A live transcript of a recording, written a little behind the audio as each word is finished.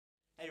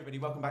everybody,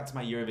 welcome back to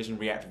my Eurovision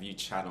React Review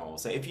channel.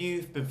 So if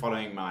you've been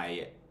following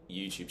my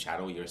YouTube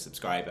channel, you're a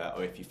subscriber,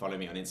 or if you follow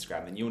me on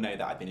Instagram, then you'll know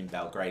that I've been in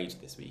Belgrade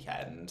this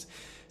weekend.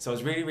 So I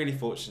was really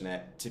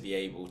fortunate to be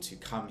able to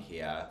come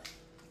here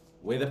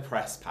with a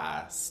press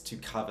pass to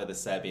cover the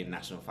Serbian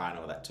national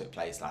final that took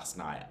place last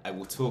night. I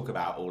will talk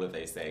about all of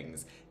those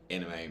things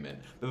in a moment.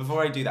 But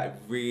before I do that, I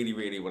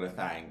really want to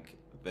thank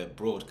the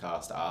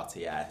broadcast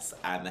RTS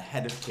and the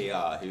head of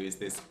PR, who is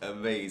this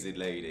amazing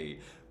lady,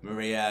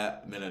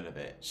 Maria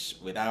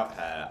Milanovic. Without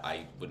her,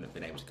 I wouldn't have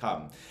been able to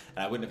come,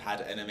 and I wouldn't have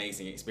had an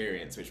amazing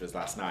experience, which was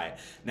last night.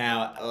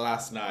 Now,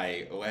 last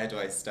night, where do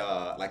I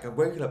start? Like, I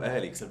woke up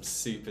early because I'm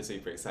super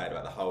excited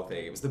about the whole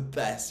thing. It was the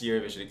best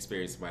Eurovision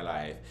experience of my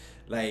life.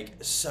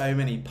 Like, so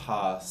many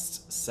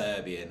past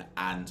Serbian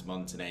and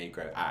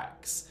Montenegro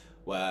acts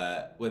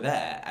were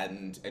there,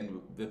 and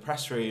the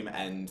press room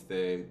and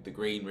the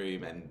green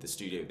room and the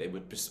studio, they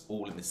were just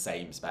all in the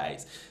same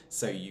space,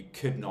 so you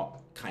could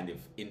not kind of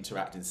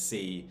interact and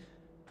see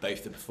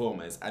both the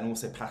performers and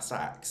also past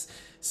acts.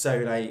 So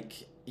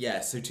like, yeah,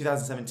 so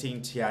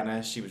 2017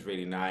 Tiana, she was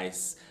really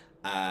nice.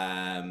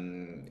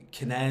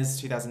 Knez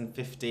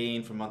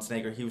 2015 from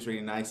Montenegro, he was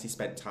really nice. He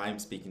spent time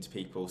speaking to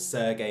people.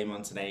 Sergej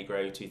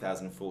Montenegro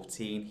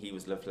 2014, he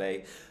was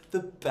lovely.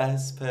 The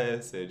best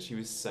person, she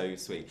was so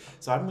sweet.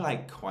 So I'm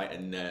like quite a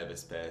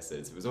nervous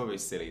person, so it was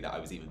always silly that I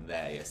was even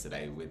there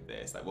yesterday with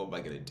this. Like, what am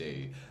I gonna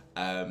do?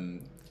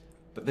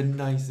 But the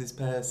nicest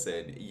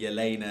person,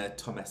 Jelena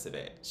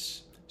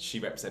Tomesevic, she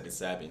represented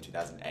Serbia in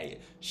 2008.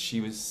 She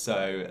was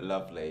so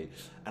lovely,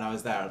 and I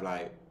was there, I'm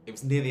like, it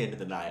was near the end of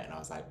the night, and I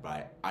was like,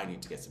 right, I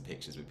need to get some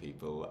pictures with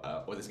people,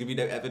 or there's gonna be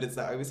no evidence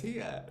that I was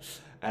here.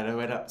 And I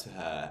went up to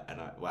her,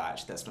 and well,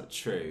 actually, that's not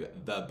true.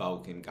 The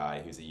Balkan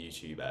guy, who's a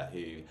YouTuber,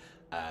 who,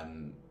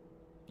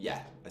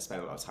 yeah, I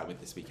spent a lot of time with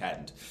this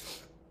weekend.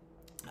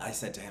 I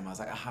said to him, I was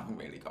like, I haven't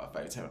really got a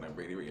photo, and I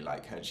really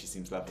like her, and she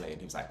seems lovely. And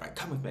he was like, right,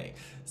 come with me.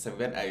 So we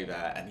went over,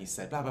 and he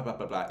said, blah, blah, blah,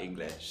 blah, blah,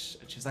 English.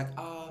 And she was like,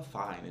 oh,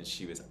 fine. And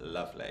she was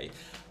lovely.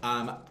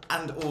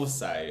 And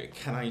also,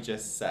 can I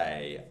just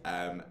say,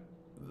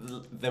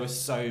 there were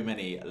so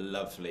many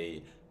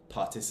lovely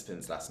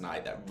participants last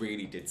night that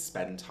really did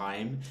spend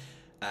time,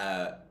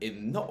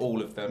 in not all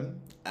of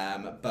them,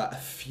 but a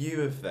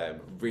few of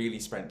them really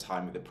spent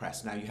time with the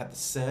press. Now, you had the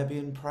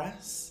Serbian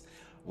press,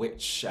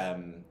 which,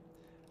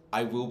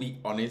 I will be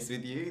honest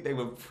with you, they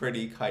were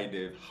pretty kind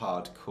of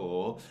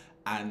hardcore.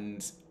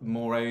 And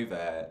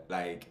moreover,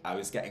 like, I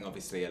was getting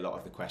obviously a lot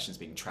of the questions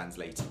being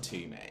translated to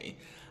me.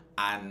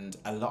 And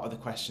a lot of the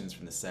questions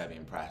from the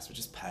Serbian press were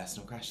just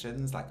personal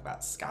questions, like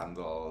about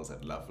scandals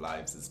and love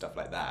lives and stuff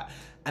like that.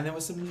 And there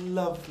were some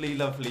lovely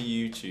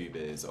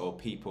YouTubers or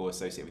people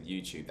associated with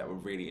YouTube that were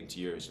really into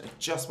Eurovision. I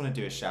just want to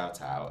do a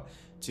shout out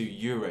to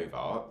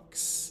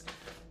Eurovox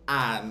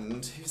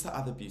and who's that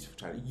other beautiful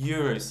channel?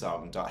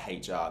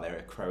 Eurosong.hr, they're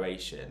a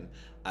Croatian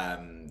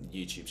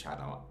YouTube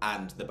channel,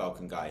 and the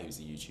Balkan guy who's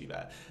a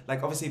YouTuber.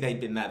 Like, obviously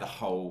they'd been there the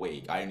whole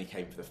week. I only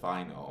came for the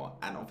final,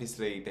 and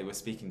obviously they were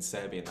speaking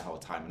Serbian the whole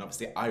time, and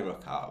obviously I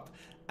rock up,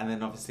 and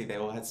then obviously they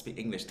all had to speak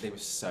English. They were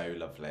so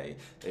lovely.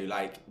 They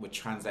like were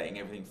translating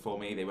everything for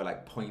me. They were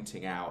like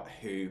pointing out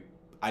who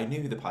I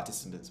knew who the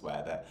participants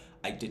were, but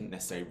I didn't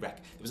necessarily there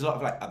was a lot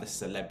of like other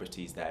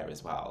celebrities there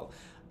as well.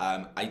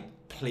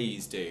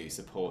 Please do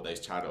support those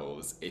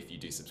channels if you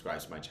do subscribe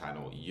to my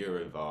channel.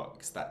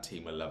 Eurovox, that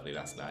team were lovely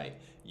last night.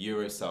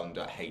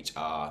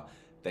 Eurosong.hr,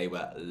 they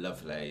were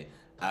lovely.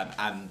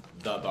 And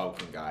the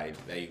Balkan guy,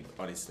 they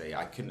honestly,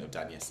 I couldn't have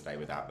done yesterday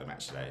without them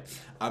actually.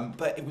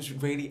 But it was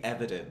really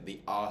evident,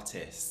 the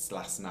artists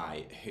last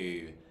night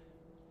who,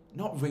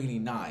 not really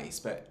nice,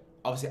 but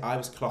obviously I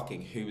was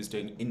clocking who was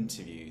doing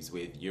interviews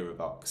with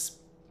Eurovox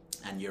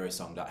and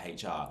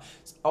Eurosong.hr.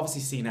 So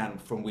obviously Sinan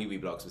from Wee Wee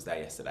Blogs was there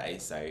yesterday,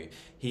 so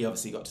he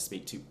obviously got to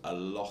speak to a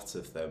lot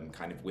of them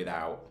kind of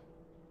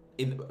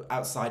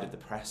outside of the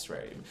press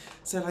room.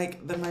 So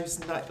like the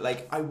most,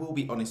 like, I will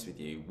be honest with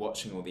you,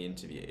 watching all the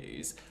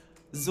interviews,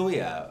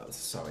 Zoya,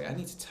 sorry, I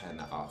need to turn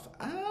that off.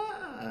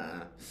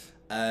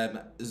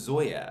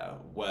 Zoya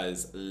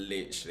was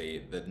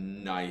literally the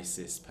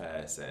nicest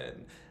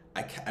person.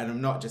 And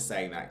I'm not just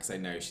saying that because I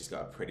know she's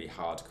got a pretty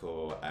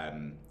hardcore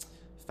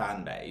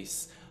fan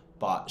base,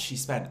 but she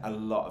spent a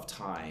lot of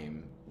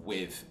time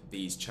with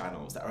these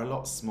channels that are a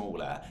lot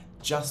smaller,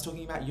 just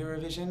talking about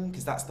Eurovision,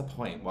 because that's the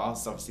point.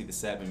 Whilst obviously the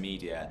Serbian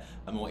media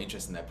are more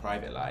interested in their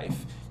private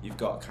life, you've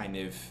got kind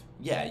of,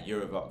 yeah,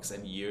 Eurovox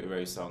and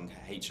Eurosong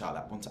HR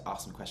that want to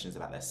ask some questions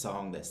about their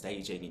song, their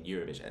staging in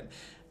Eurovision.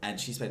 And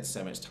she spent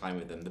so much time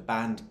with them. The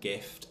band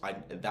Gift,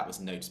 that was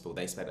noticeable.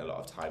 They spent a lot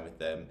of time with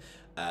them.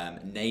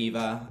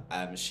 Neva,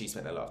 she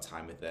spent a lot of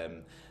time with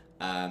them.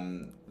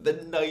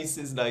 The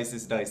nicest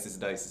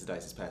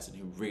person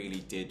who really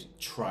did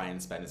try and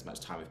spend as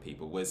much time with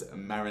people was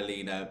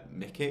Marilina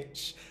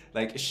Mikic.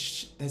 Like,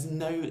 there's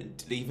no,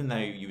 even though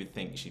you would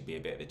think she'd be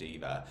a bit of a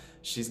diva,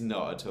 she's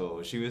not at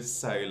all. She was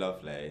so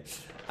lovely.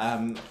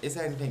 Is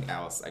there anything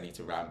else I need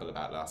to ramble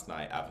about last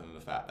night other than the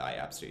fact that I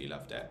absolutely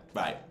loved it?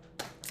 Right,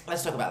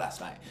 let's talk about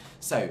last night.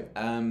 So,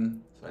 sorry,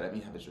 let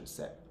me have a short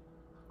sip.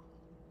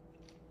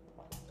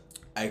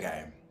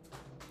 Okay.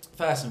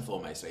 First and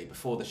foremostly,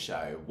 before the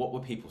show, what were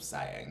people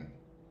saying?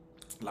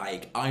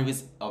 Like, I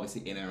was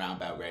obviously in and around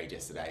Belgrade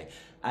yesterday,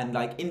 and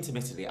like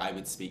intermittently I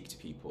would speak to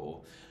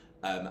people.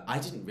 I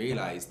didn't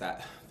realise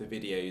that the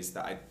videos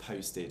that I'd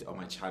posted on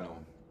my channel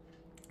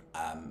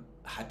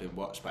had been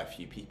watched by a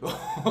few people.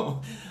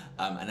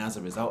 And as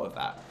a result of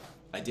that,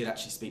 I did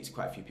actually speak to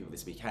quite a few people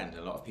this weekend, and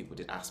a lot of people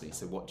did ask me,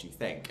 so what do you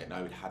think? And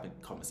I would have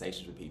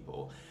conversations with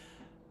people.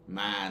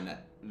 Man,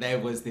 there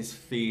was this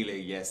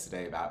feeling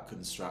yesterday about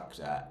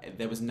Konstrakta.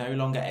 There was no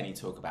longer any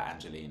talk about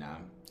Angelina.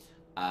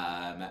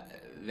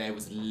 There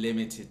was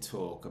limited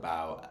talk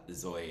about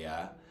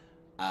Zoya.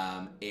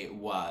 It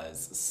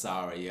was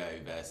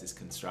SARA versus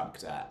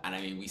Konstrakta. And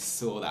I mean, we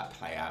saw that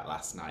play out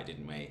last night,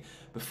 didn't we?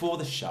 Before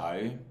the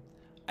show,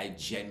 I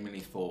genuinely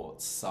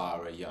thought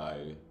SARA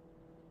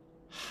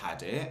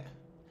had it.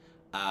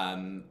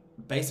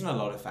 Based on a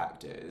lot of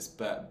factors,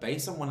 but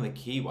based on one of the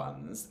key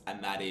ones,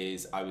 and that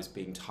is I was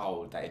being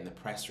told that in the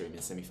press room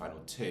in semi-final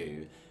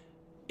 2,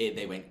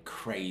 they went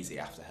crazy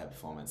after her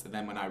performance. And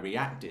then when I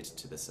reacted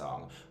to the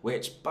song,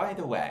 which by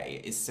the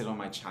way is still on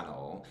my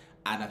channel,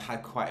 and I've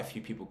had quite a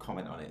few people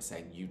comment on it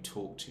saying you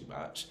talk too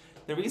much.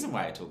 The reason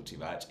why I talk too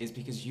much is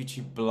because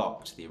YouTube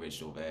blocked the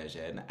original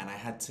version, and I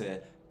had to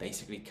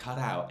basically cut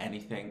out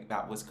anything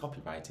that was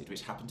copyrighted,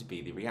 which happened to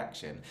be the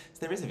reaction.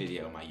 So there is a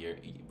video on my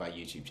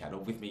YouTube channel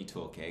with me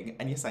talking,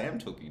 and yes, I am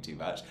talking too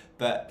much,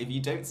 but if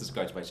you don't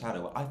subscribe to my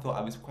channel, I thought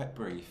I was quite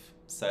brief,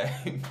 so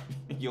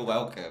you're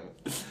welcome.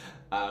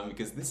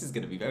 Because this is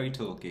going to be very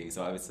talky,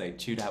 so I would say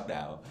tune out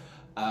now.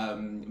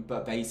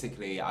 But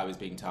basically, I was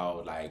being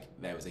told like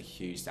there was a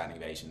huge standing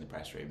ovation in the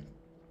press room.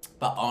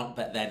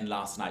 But then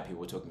last night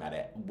people were talking about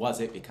it. Was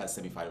it because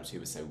semi-final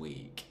 2 was so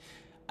weak?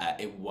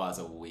 It was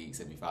a weak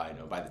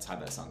semi-final. By the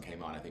time that song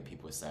came on, I think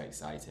people were so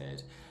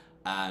excited.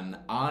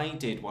 I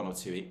did one or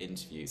two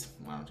interviews,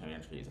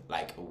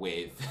 like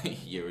with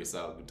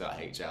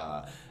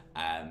Eurosong.hr,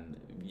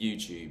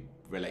 YouTube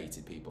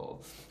related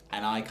people,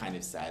 and I kind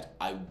of said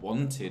I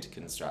wanted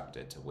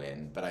Konstrakta to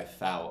win, but I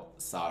felt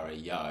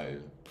SARA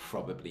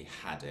probably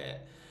had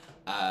it.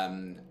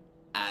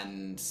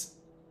 And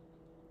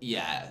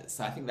yeah,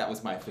 so I think that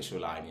was my official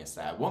line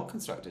yesterday. I want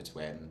Konstrakta to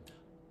win,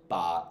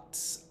 but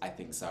I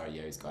think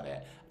SARA's got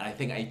it. And I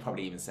think I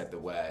probably even said the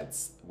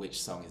words,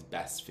 which song is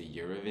best for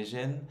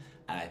Eurovision?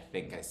 And I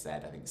think I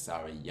said,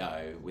 SARA,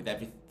 with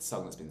every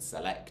song that's been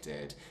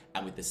selected,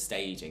 and with the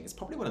staging, it's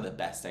probably one of the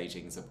best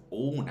stagings of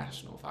all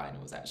national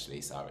finals,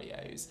 actually,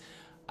 SARA's.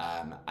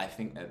 I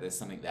think that there's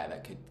something there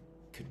that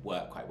could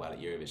work quite well at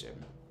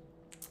Eurovision.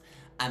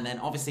 And then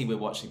obviously we're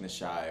watching the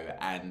show,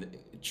 and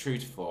true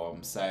to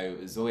form, so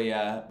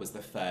Zoya was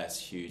the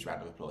first huge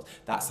round of applause.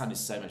 That sounded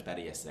so much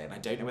better yesterday, and I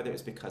don't know whether it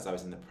was because I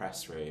was in the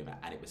press room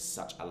and it was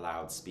such a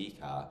loud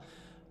speaker,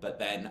 but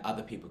then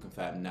other people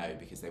confirmed no,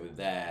 because they were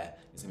there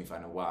in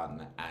semi-final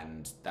 1,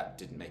 and that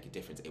didn't make a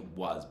difference. It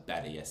was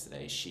better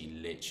yesterday. She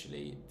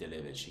literally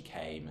delivered. She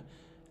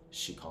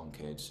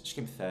conquered. She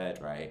came third,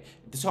 right?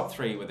 The top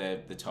 3 were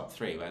the top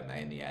 3, weren't they,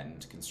 in the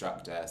end?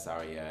 Konstrakta,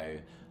 SARA,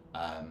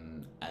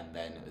 and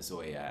then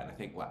Zoya, and I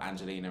think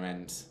Angelina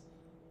and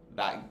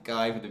that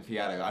guy with the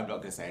piano, I'm not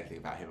going to say anything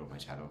about him on my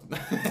channel.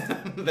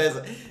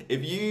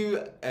 If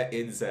you are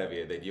in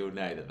Serbia, then you'll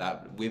know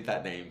that with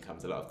that name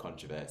comes a lot of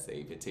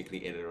controversy,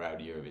 particularly in and around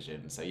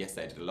Eurovision. So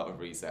yesterday I did a lot of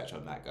research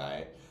on that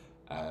guy.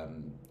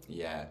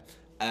 Yeah.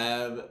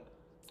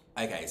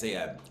 Okay, so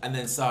yeah, and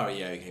then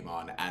SARA came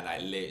on,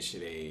 and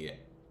literally,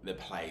 the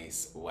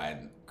place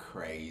went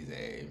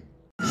crazy.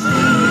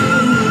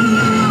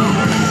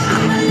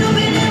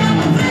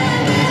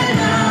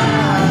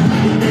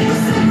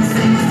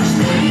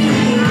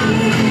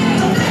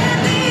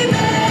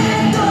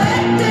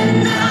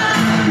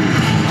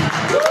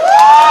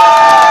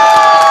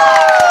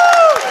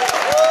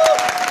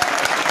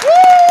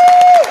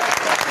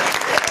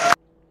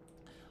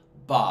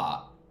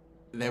 But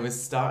there was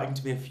starting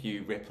to be a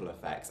few ripple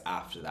effects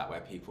after that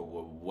where people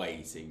were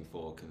waiting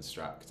for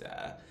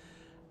Konstrakta.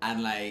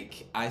 And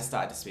like, I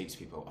started to speak to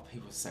people. Oh,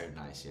 people were so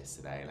nice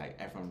yesterday. Like,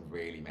 everyone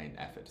really made an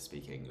effort to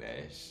speak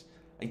English.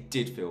 I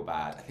did feel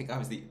bad. I think I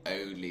was the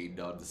only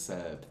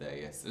non-Serb there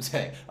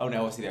yesterday. Oh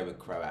no, obviously there were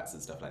Croats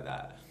and stuff like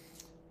that.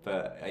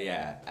 But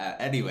yeah,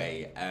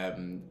 anyway,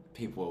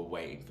 people were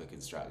waiting for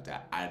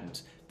Konstrakta.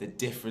 And the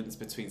difference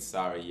between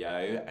SARA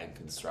and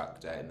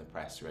Konstrakta in the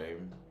press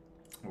room,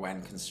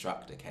 when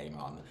Konstrakta came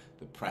on,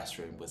 the press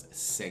room was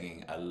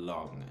singing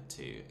along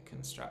to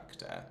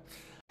Konstrakta.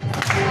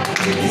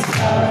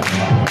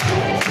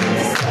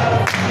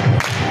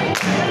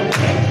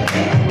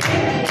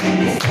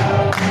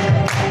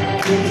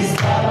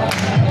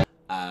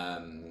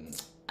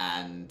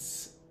 And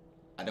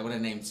I don't want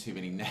to name too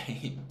many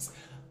names,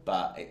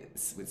 but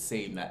it would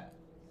seem that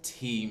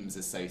teams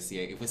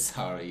associated with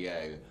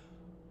SARA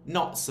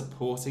not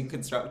supporting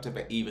Konstrakta,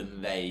 but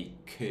even they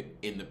could,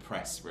 in the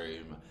press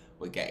room,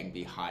 were getting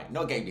behind,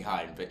 not getting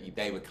behind, but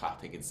they were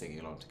clapping and singing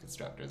along to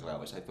Konstrakta as well,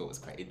 which I thought was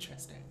quite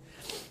interesting.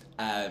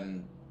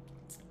 And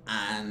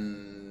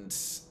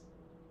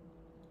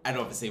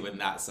obviously when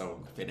that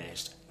song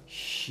finished,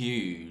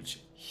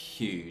 huge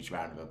huge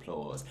round of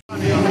applause.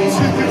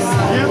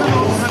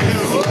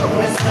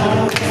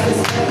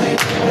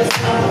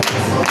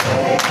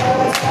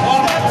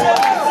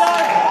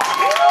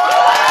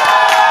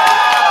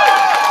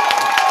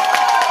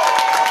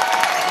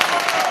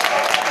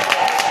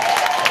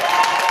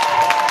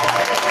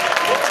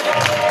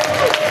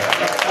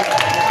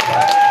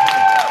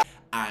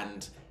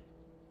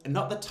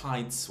 Not the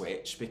tide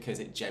switch, because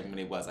it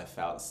genuinely was, I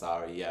felt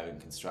SARA, Yo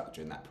and Konstrakta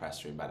in that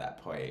press room by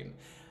that point.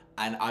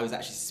 And I was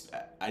actually,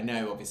 I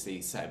know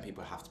obviously certain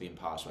people have to be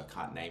impartial, I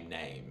can't name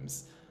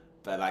names,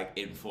 but like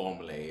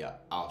informally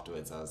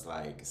afterwards I was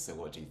like, so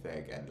what do you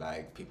think? And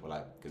like people were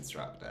like,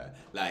 Konstrakta.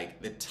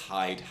 Like the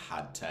tide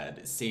had turned.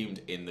 It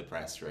seemed in the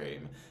press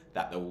room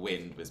that the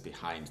wind was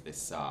behind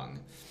this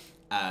song.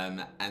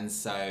 And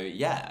so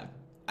yeah,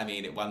 I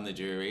mean, it won the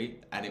jury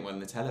and it won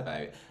the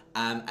televote.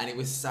 And it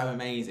was so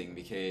amazing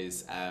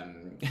because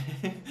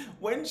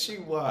when she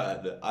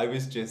won, I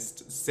was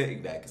just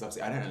sitting there, because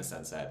obviously I don't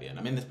understand Serbian.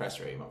 I'm in this press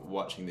room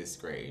watching this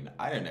screen.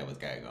 I don't know what's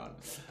going on.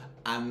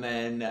 And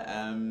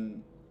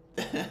then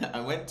I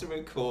went to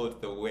record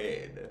the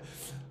win.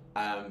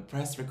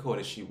 Pressed record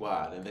as she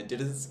won, and then did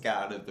a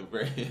scan of the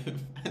room,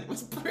 and it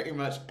was pretty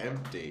much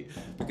empty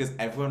because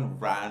everyone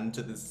ran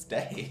to the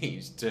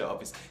stage to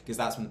obviously, because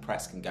that's when the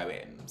press can go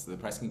in. So the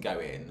press can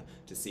go in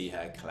to see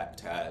her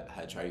collect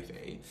her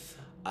trophy.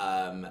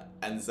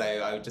 And so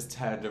I just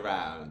turned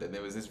around, and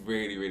there was this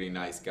really, really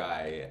nice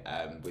guy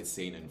with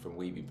Sinan from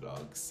Weeby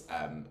Blogs,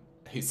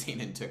 who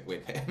Sinan took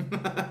with him.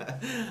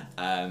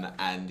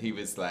 And he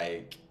was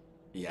like,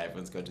 yeah,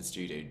 everyone's going to the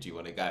studio, do you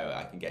want to go?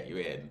 I can get you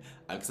in.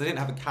 Because I didn't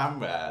have a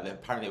camera.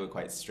 Apparently they were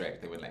quite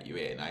strict, they wouldn't let you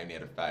in. I only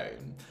had a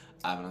phone.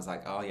 And I was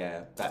like, oh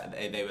yeah,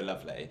 they were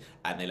lovely.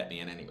 And they let me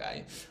in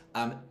anyway.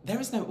 There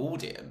is no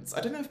audience. I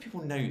don't know if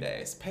people know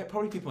this.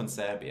 Probably people in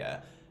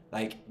Serbia.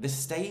 Like, the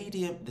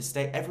stadium,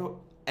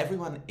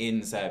 everyone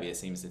in Serbia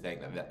seems to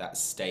think that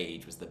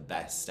stage was the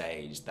best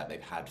stage that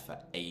they've had for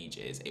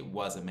ages. It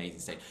was an amazing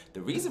stage.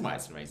 The reason why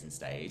it's an amazing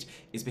stage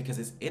is because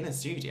it's in a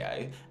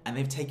studio and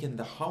they've taken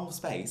the whole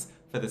space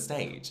for the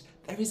stage.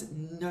 There is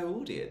no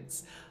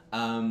audience.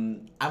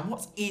 And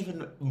what's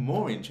even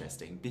more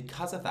interesting,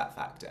 because of that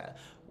factor,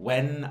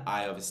 when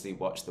I obviously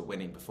watched the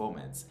winning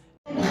performance,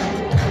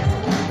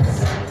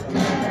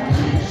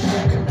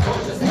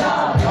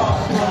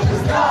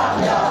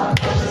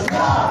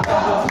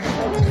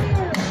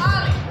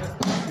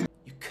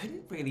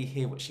 really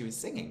hear what she was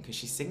singing, because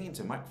she's singing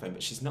to a microphone,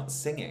 but she's not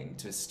singing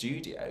to a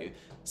studio,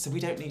 so we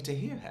don't need to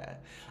hear her.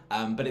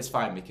 But it's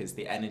fine, because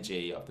the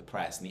energy of the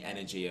press and the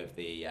energy of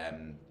the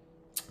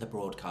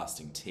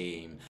broadcasting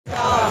team.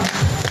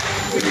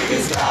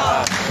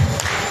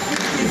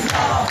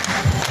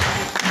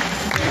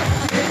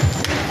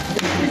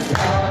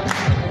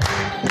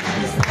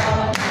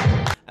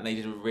 And they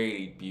did a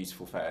really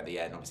beautiful photo at the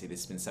end. Obviously,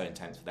 this has been so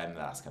intense for them the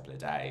last couple of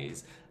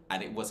days,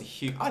 and it was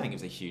I think it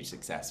was a huge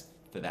success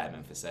for them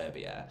and for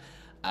Serbia.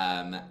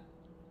 And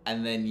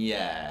then,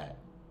 yeah,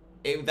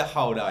 the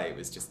whole night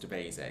was just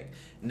amazing.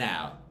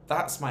 Now,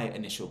 that's my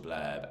initial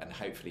blurb, and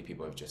hopefully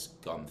people have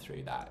just gone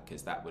through that,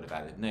 because that would have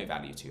added no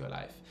value to your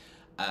life.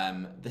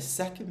 The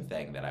second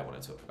thing that I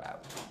want to talk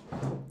about.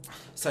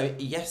 So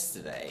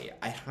yesterday,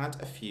 I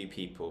had a few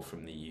people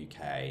from the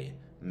UK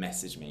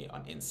message me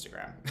on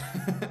Instagram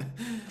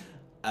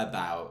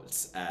about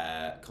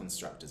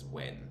Konstrakta's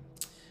win.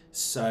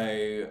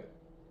 So,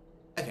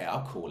 okay,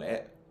 I'll call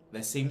it.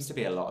 There seems to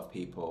be a lot of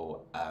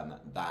people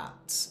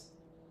that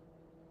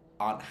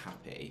aren't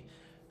happy.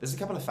 There's a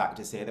couple of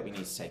factors here that we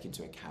need to take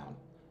into account.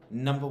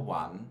 Number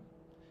one,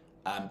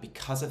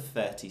 because of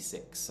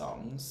 36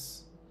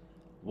 songs,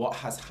 what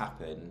has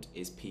happened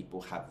is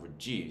people have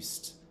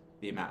reduced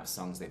the amount of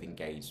songs they've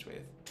engaged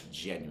with,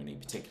 genuinely,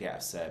 particularly out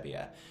of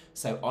Serbia.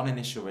 So on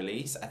initial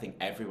release, I think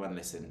everyone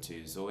listened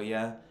to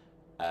Zoya,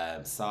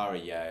 SARA,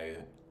 Yo,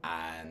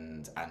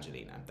 and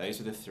Angelina. Those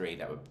were the three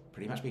that were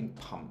pretty much being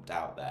pumped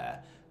out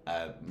there.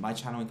 My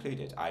channel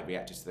included. I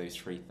reacted to those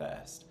three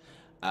first.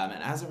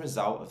 And as a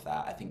result of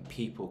that, I think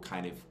people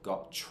kind of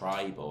got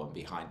tribal and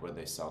behind one of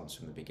those songs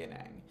from the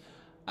beginning,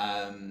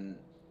 and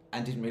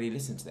didn't really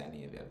listen to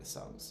any of the other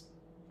songs.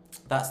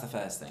 That's the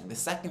first thing. The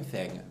second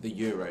thing, the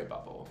Euro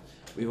bubble.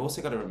 We've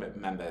also got to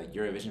remember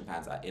Eurovision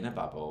fans are in a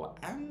bubble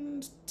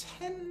and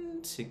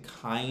tend to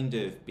kind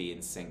of be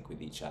in sync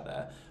with each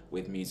other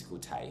with musical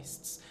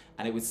tastes.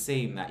 And it would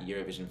seem that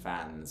Eurovision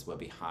fans were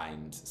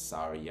behind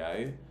SARA,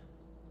 Yo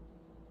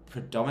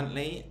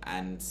predominantly,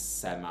 and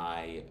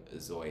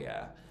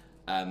semi-Zoya.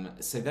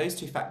 So those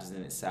two factors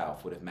in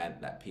itself would have meant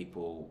that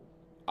people,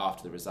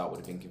 after the result, would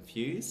have been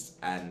confused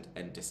and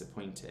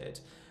disappointed.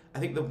 I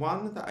think the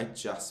one that I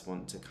just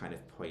want to kind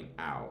of point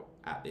out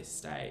at this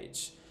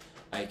stage,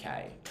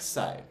 okay,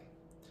 so,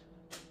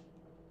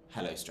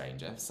 hello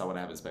stranger, someone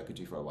I haven't spoken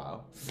to for a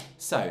while.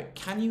 So,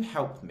 can you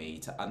help me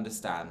to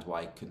understand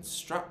why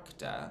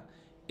Konstrakta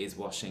is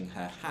washing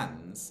her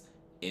hands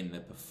in the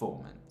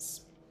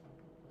performance?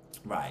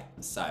 Right,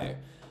 so,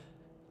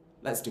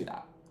 let's do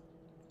that.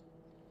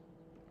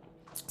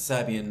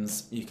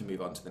 Serbians, you can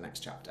move on to the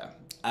next chapter.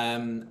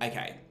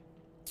 Okay,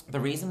 the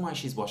reason why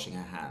she's washing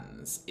her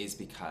hands is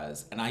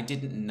because, and I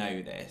didn't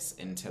know this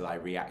until I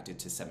reacted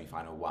to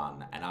semi-final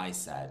 1, and I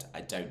said,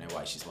 I don't know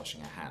why she's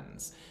washing her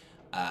hands.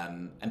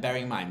 And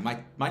bearing in mind,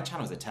 my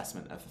channel is a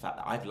testament of the fact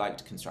that I've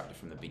liked Konstrakta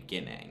from the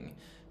beginning,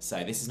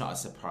 so this is not a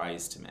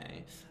surprise to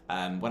me.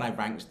 When I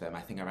ranked them,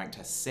 I think I ranked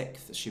her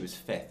 6th, she was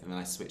 5th, and then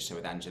I switched her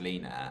with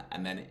Angelina,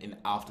 and then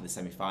after the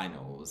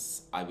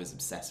semi-finals, I was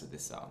obsessed with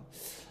this song.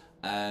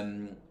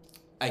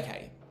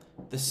 Okay,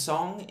 the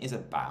song is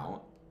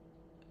about,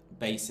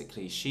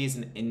 basically, she is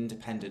an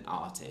independent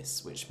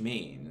artist, which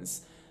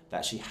means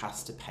that she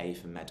has to pay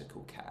for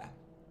medical care.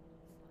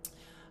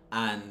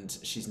 And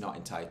she's not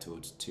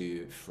entitled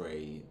to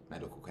free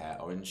medical care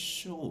or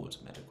insured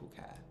medical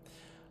care.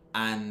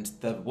 And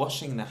the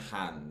washing the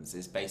hands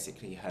is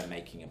basically her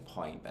making a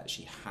point that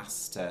she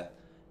has to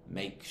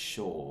make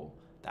sure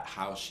that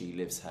how she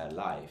lives her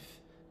life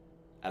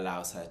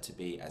allows her to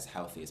be as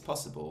healthy as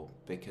possible,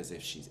 because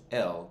if she's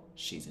ill,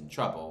 she's in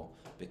trouble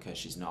because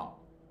she's not,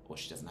 or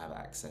she doesn't have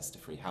access to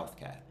free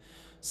healthcare.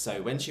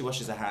 So when she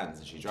washes her hands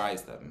and she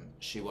dries them,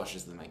 she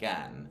washes them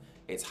again,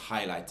 it's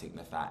highlighting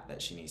the fact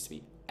that she needs to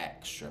be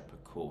extra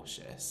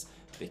precautious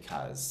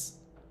because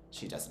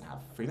she doesn't have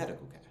free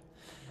medical care.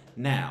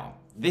 Now,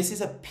 this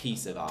is a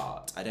piece of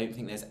art. I don't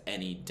think there's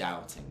any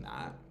doubting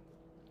that.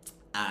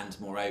 And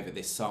moreover,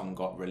 this song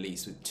got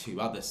released with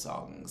 2 other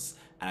songs,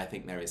 and I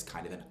think there is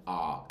kind of an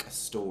arc, a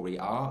story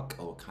arc,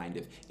 or kind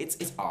of, it's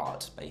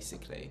art,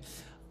 basically.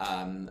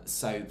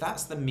 So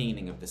that's the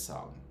meaning of the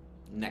song.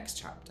 Next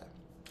chapter.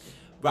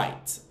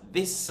 Right,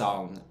 this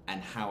song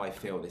and how I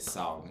feel this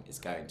song is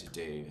going to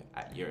do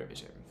at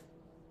Eurovision.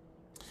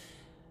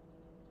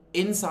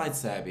 Inside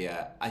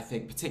Serbia, I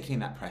think, particularly in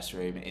that press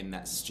room, in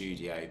that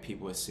studio,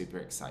 people were super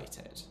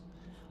excited.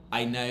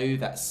 I know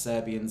that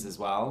Serbians as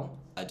well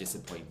are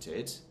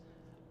disappointed,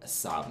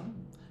 some,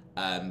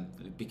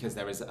 because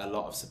there is a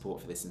lot of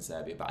support for this in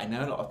Serbia, but I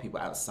know a lot of people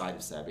outside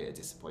of Serbia are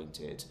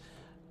disappointed.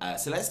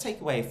 So let's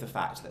take away the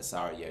fact that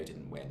SARA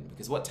didn't win,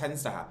 because what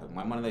tends to happen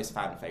when one of those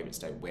fan favourites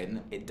don't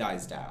win, it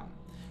dies down,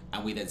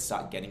 and we then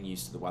start getting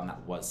used to the one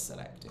that was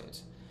selected.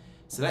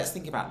 So let's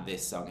think about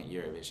this song at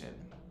Eurovision.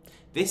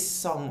 This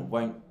song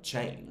won't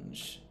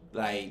change.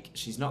 Like,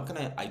 she's not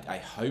gonna, I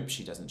hope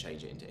she doesn't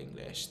change it into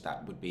English.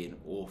 That would be an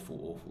awful,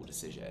 awful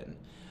decision.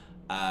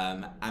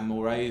 And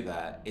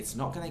moreover, it's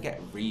not gonna get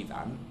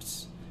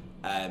revamped.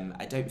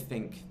 I don't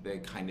think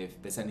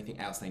there's anything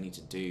else they need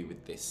to do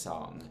with this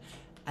song.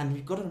 And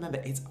we've got to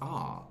remember, it's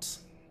art.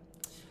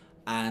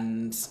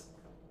 And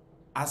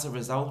as a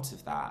result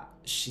of that,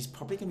 she's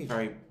probably gonna be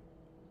very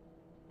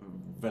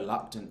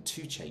reluctant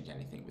to change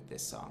anything with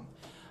this song.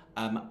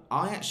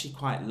 I actually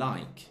quite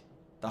like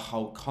the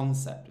whole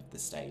concept of the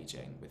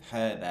staging, with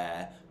her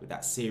there, with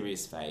that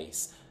serious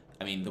face.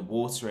 I mean, the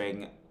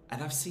watering,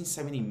 and I've seen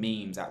so many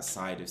memes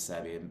outside of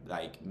Serbia,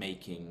 like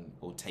making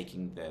or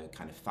taking the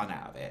kind of fun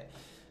out of it.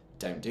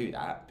 Don't do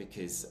that,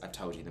 because I've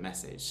told you the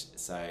message.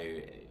 So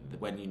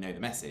when you know the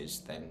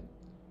message, then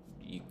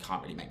you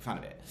can't really make fun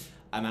of it.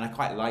 And I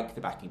quite like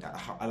the backing down.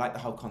 I like the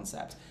whole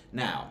concept.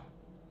 Now,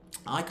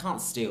 I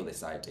can't steal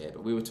this idea,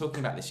 but we were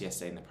talking about this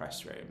yesterday in the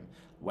press room.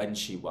 When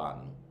she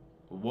won,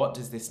 what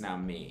does this now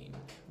mean?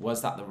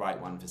 Was that the right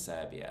one for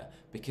Serbia?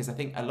 Because I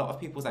think a lot of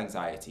people's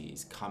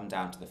anxieties come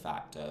down to the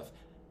fact of,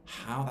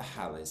 how the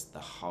hell is the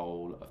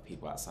whole of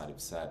people outside of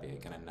Serbia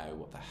going to know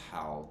what the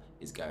hell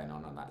is going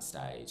on that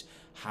stage?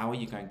 How are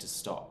you going to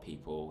stop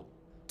people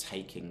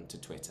taking to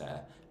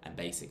Twitter and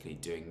basically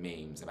doing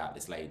memes about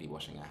this lady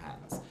washing her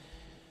hands?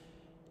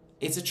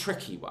 It's a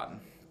tricky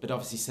one, but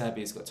obviously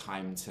Serbia's got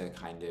time to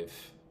kind of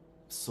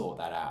sort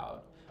that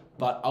out.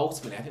 But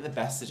ultimately, I think the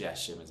best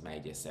suggestion was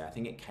made yesterday. I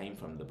think it came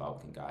from the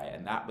Balkan guy,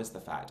 and that was the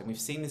fact, and we've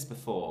seen this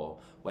before,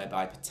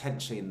 whereby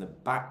potentially in the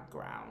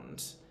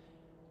background,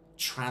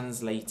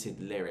 translated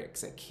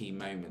lyrics at key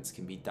moments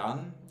can be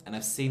done. And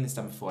I've seen this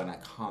done before, and I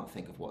can't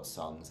think of what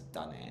songs have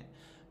done it.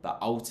 But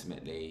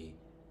ultimately,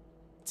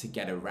 to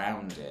get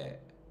around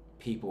it,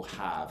 people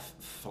have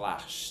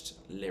flashed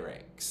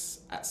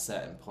lyrics at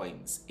certain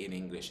points in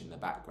English in the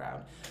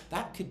background.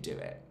 That could do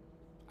it.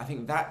 I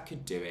think that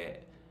could do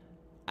it.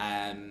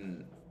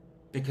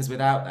 Because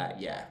without that,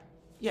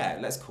 yeah,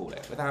 let's call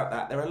it. Without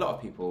that, there are a lot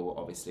of people,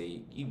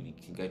 obviously, you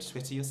can go to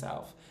Twitter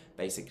yourself,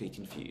 basically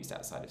confused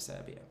outside of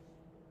Serbia.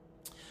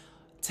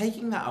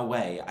 Taking that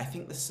away, I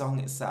think the song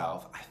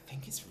itself, I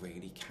think it's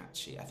really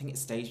catchy. I think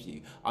it's stage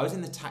view. I was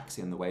in the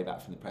taxi on the way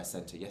back from the press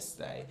centre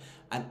yesterday,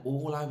 and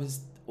all I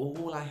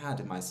had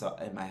in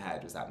my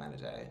head was that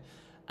melody.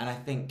 And I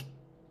think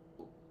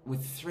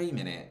with 3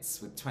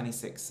 minutes, with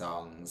 26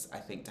 songs, I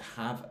think to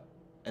have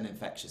an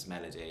infectious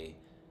melody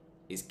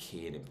is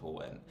key and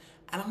important.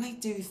 And I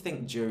do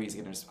think juries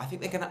are I think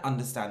they're gonna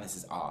understand this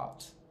as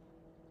art.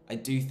 I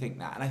do think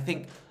that. And I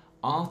think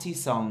arty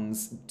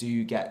songs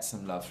do get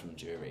some love from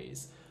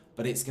juries,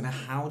 but it's gonna,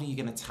 how are you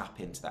gonna tap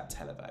into that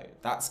televote?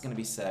 That's gonna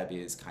be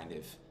Serbia's kind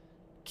of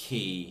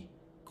key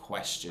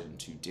question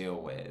to deal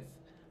with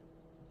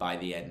by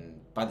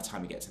the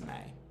time we get to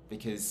May.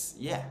 Because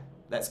yeah,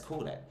 let's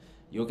call it.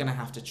 You're gonna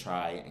have to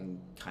try and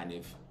kind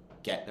of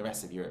get the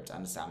rest of Europe to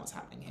understand what's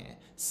happening here.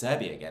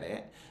 Serbia get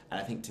it, and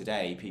I think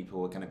today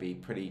people are going to be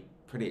pretty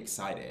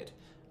excited.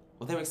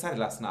 Well, they were excited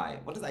last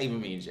night. What does that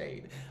even mean,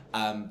 Jade?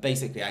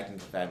 Basically, I can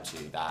confirm to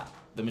you that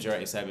the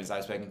majority of Serbians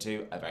I've spoken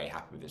to are very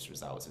happy with this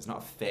result. So it's not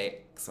a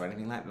fix or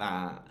anything like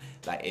that.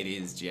 Like, it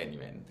is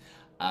genuine.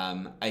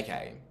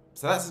 Okay,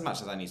 so that's as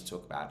much as I need to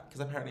talk about,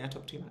 because apparently I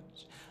talk too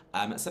much.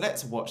 So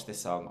let's watch this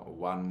song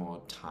one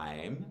more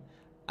time,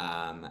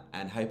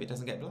 and hope it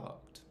doesn't get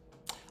blocked.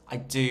 I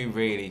do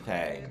really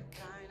think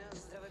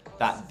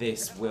that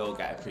this will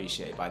get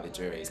appreciated by the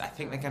juries. I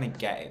think they're going to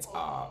get its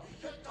art.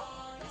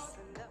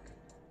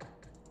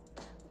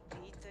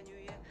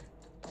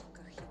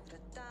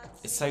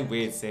 It's so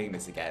weird seeing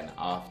this again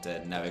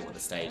after knowing what the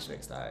stage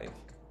looks like.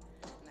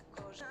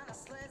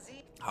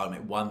 Oh,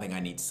 one thing I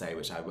need to say,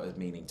 which I was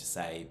meaning to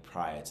say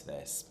prior to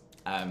this.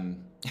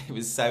 It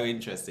was so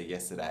interesting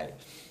yesterday,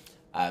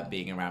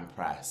 being around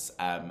press.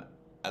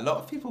 A lot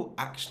of people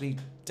actually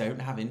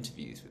don't have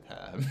interviews with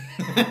her.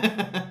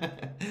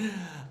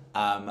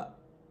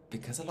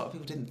 Because a lot of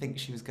people didn't think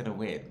she was going to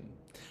win.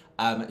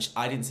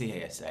 I didn't see her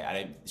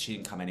yesterday. She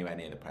didn't come anywhere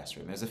near the press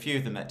room. There's a few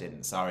of them that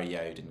didn't. SARA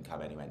didn't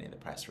come anywhere near the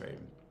press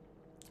room.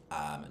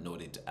 Nor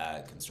did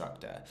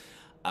Konstrakta.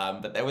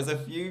 But there was a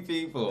few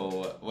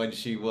people when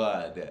she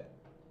won,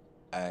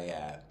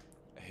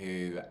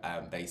 who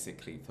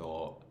basically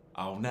thought,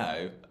 oh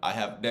no, I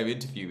have no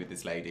interview with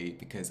this lady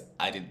because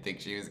I didn't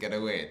think she was going to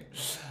win.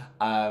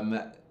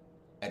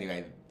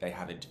 Anyway, they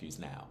have interviews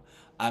now.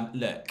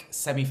 Look,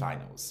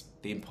 semi-finals,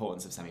 the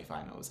importance of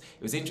semi-finals.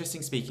 It was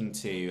interesting speaking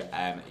to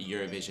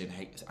Eurovision.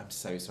 I'm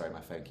so sorry,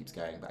 my phone keeps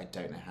going, but I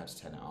don't know how to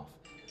turn it off.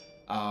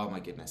 Oh my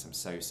goodness, I'm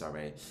so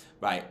sorry.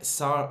 Right,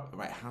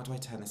 how do I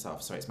turn this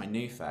off? Sorry, it's my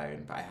new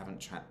phone, but I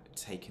haven't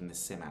taken the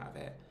SIM out of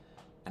it.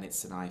 And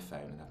it's an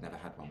iPhone, and I've never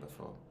had one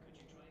before.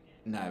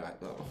 No,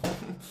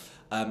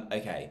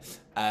 okay.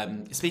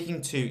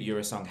 Speaking to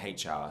Eurosong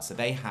HR, so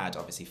they had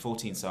obviously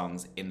 14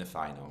 songs in the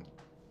final,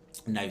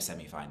 no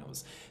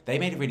semi-finals. They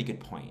made a really good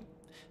point.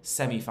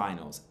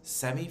 Semi-finals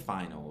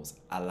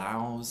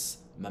allows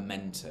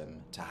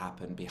momentum to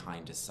happen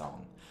behind a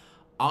song.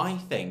 I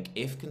think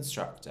if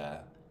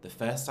Konstrakta, the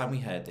first time we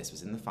heard this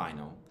was in the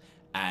final,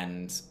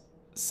 and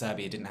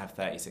Serbia didn't have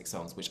 36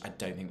 songs, which I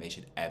don't think they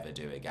should ever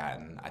do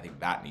again. I think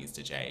that needs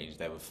to change.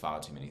 There were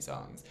far too many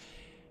songs.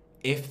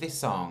 If this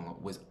song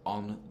was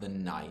on the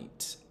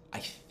night, I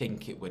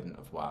think it wouldn't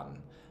have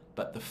won.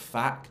 But the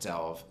fact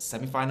of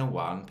semi-final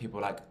one, people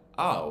were like,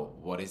 oh,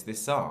 what is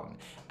this song?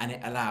 And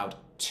it allowed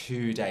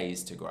 2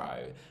 days to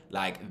grow.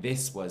 Like,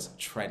 this was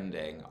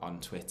trending on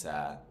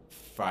Twitter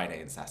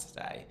Friday and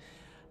Saturday.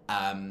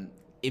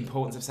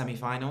 Importance of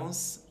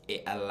semi-finals,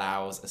 it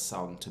allows a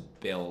song to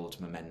build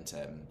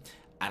momentum.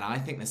 And I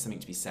think there's something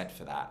to be said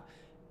for that.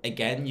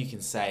 Again, you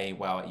can say,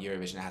 well, at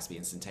Eurovision it has to be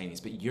instantaneous,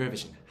 but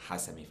Eurovision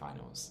has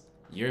semi-finals.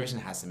 Eurovision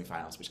has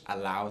semi-finals, which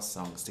allows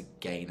songs to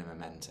gain a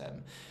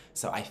momentum.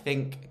 So I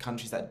think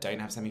countries that don't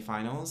have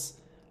semi-finals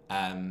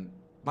might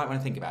want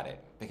to think about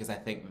it, because I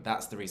think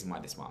that's the reason why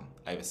this won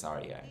over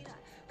SARA.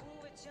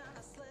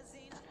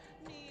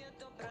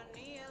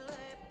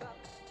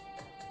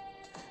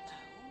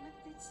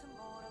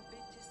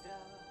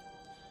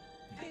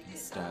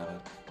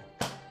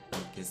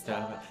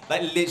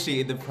 Like,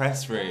 literally in the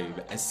press room,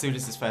 as soon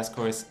as this first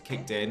chorus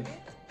kicked in,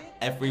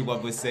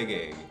 everyone was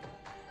singing.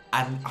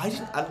 And I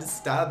didn't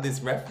understand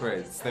this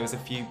reference. There was a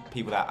few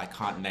people that I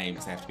can't name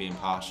because they have to be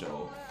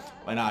impartial.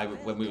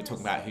 When we were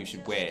talking about who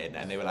should win,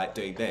 and they were like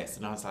doing this,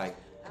 and I was like,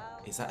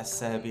 is that a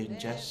Serbian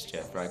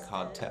gesture for I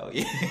can't tell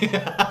you?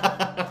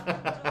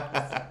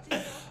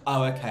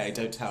 Oh, okay,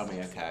 don't tell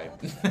me, okay.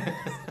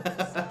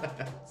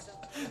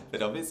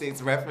 But obviously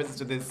it's a reference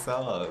to this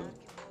song.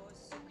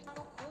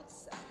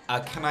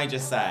 Can I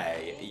just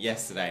say,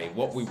 yesterday,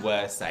 what we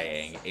were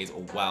saying is,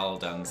 well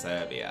done,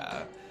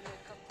 Serbia.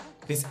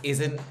 This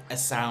isn't a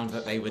sound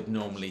that they would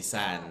normally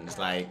send.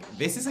 Like,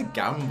 this is a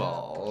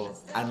gamble.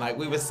 And like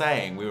we were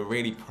saying, we were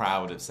really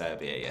proud of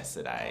Serbia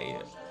yesterday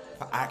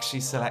for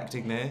actually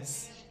selecting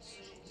this.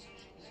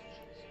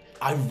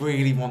 I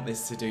really want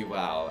this to do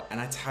well. And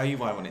I tell you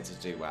why I want it to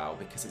do well,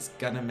 because it's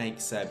gonna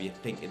make Serbia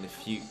think in the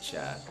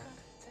future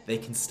they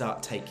can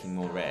start taking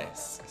more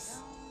risks.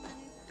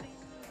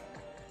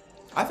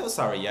 I thought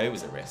SARA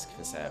was a risk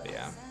for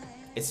Serbia.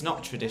 It's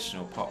not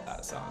traditional pop,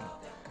 that song.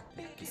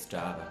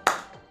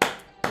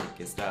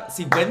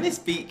 See, when this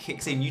beat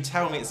kicks in, you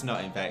tell me it's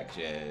not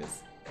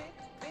infectious.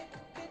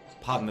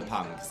 Pardon the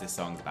pun, because this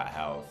song's about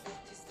health.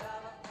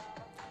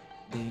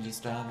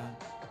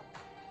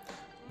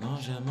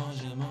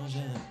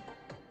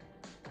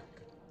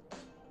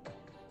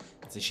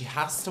 So she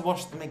has to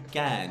wash them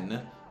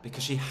again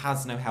because she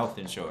has no health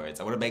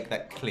insurance. I want to make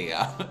that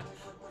clear.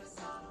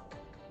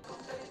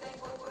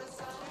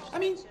 I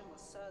mean,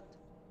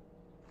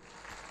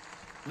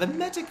 the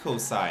medical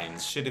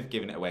signs should have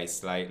given it away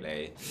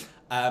slightly.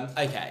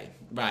 Okay,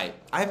 right.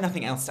 I have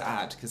nothing else to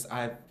add because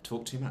I've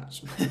talked too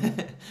much.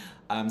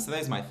 So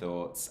those are my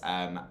thoughts.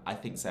 I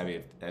think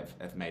Serbia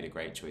have made a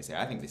great choice here.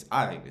 I think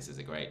this is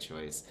a great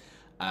choice.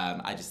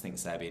 I just think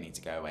Serbia need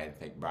to go away and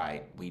think,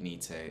 right, we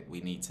need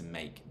to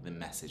make the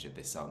message of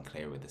this song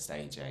clear with the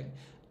staging,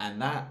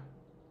 and that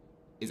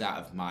is out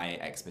of my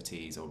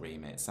expertise or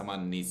remit.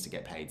 Someone needs to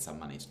get paid some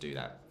money to do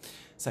that.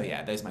 So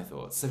yeah, those are my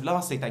thoughts. So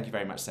lastly, thank you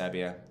very much,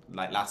 Serbia.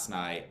 Like last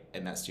night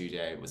in that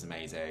studio was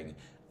amazing,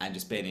 and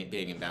just being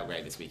in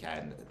Belgrade this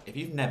weekend. If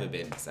you've never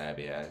been to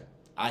Serbia,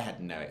 I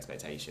had no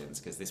expectations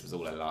because this was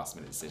all a last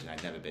minute decision.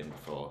 I'd never been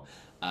before.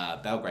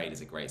 Belgrade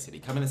is a great city.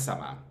 Come in the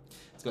summer.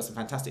 It's got some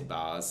fantastic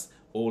bars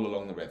all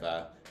along the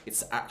river.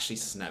 It's actually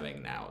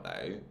snowing now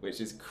though, which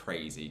is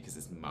crazy because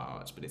it's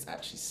March, but it's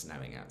actually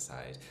snowing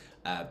outside.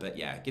 But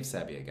yeah, give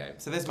Serbia a go.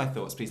 So there's my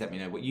thoughts. Please let me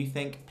know what you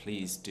think.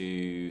 Please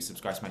do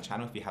subscribe to my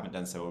channel if you haven't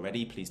done so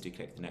already. Please do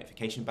click the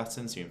notification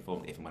button so you're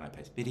informed if and when I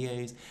post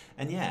videos.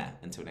 And yeah,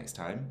 until next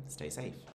time, stay safe.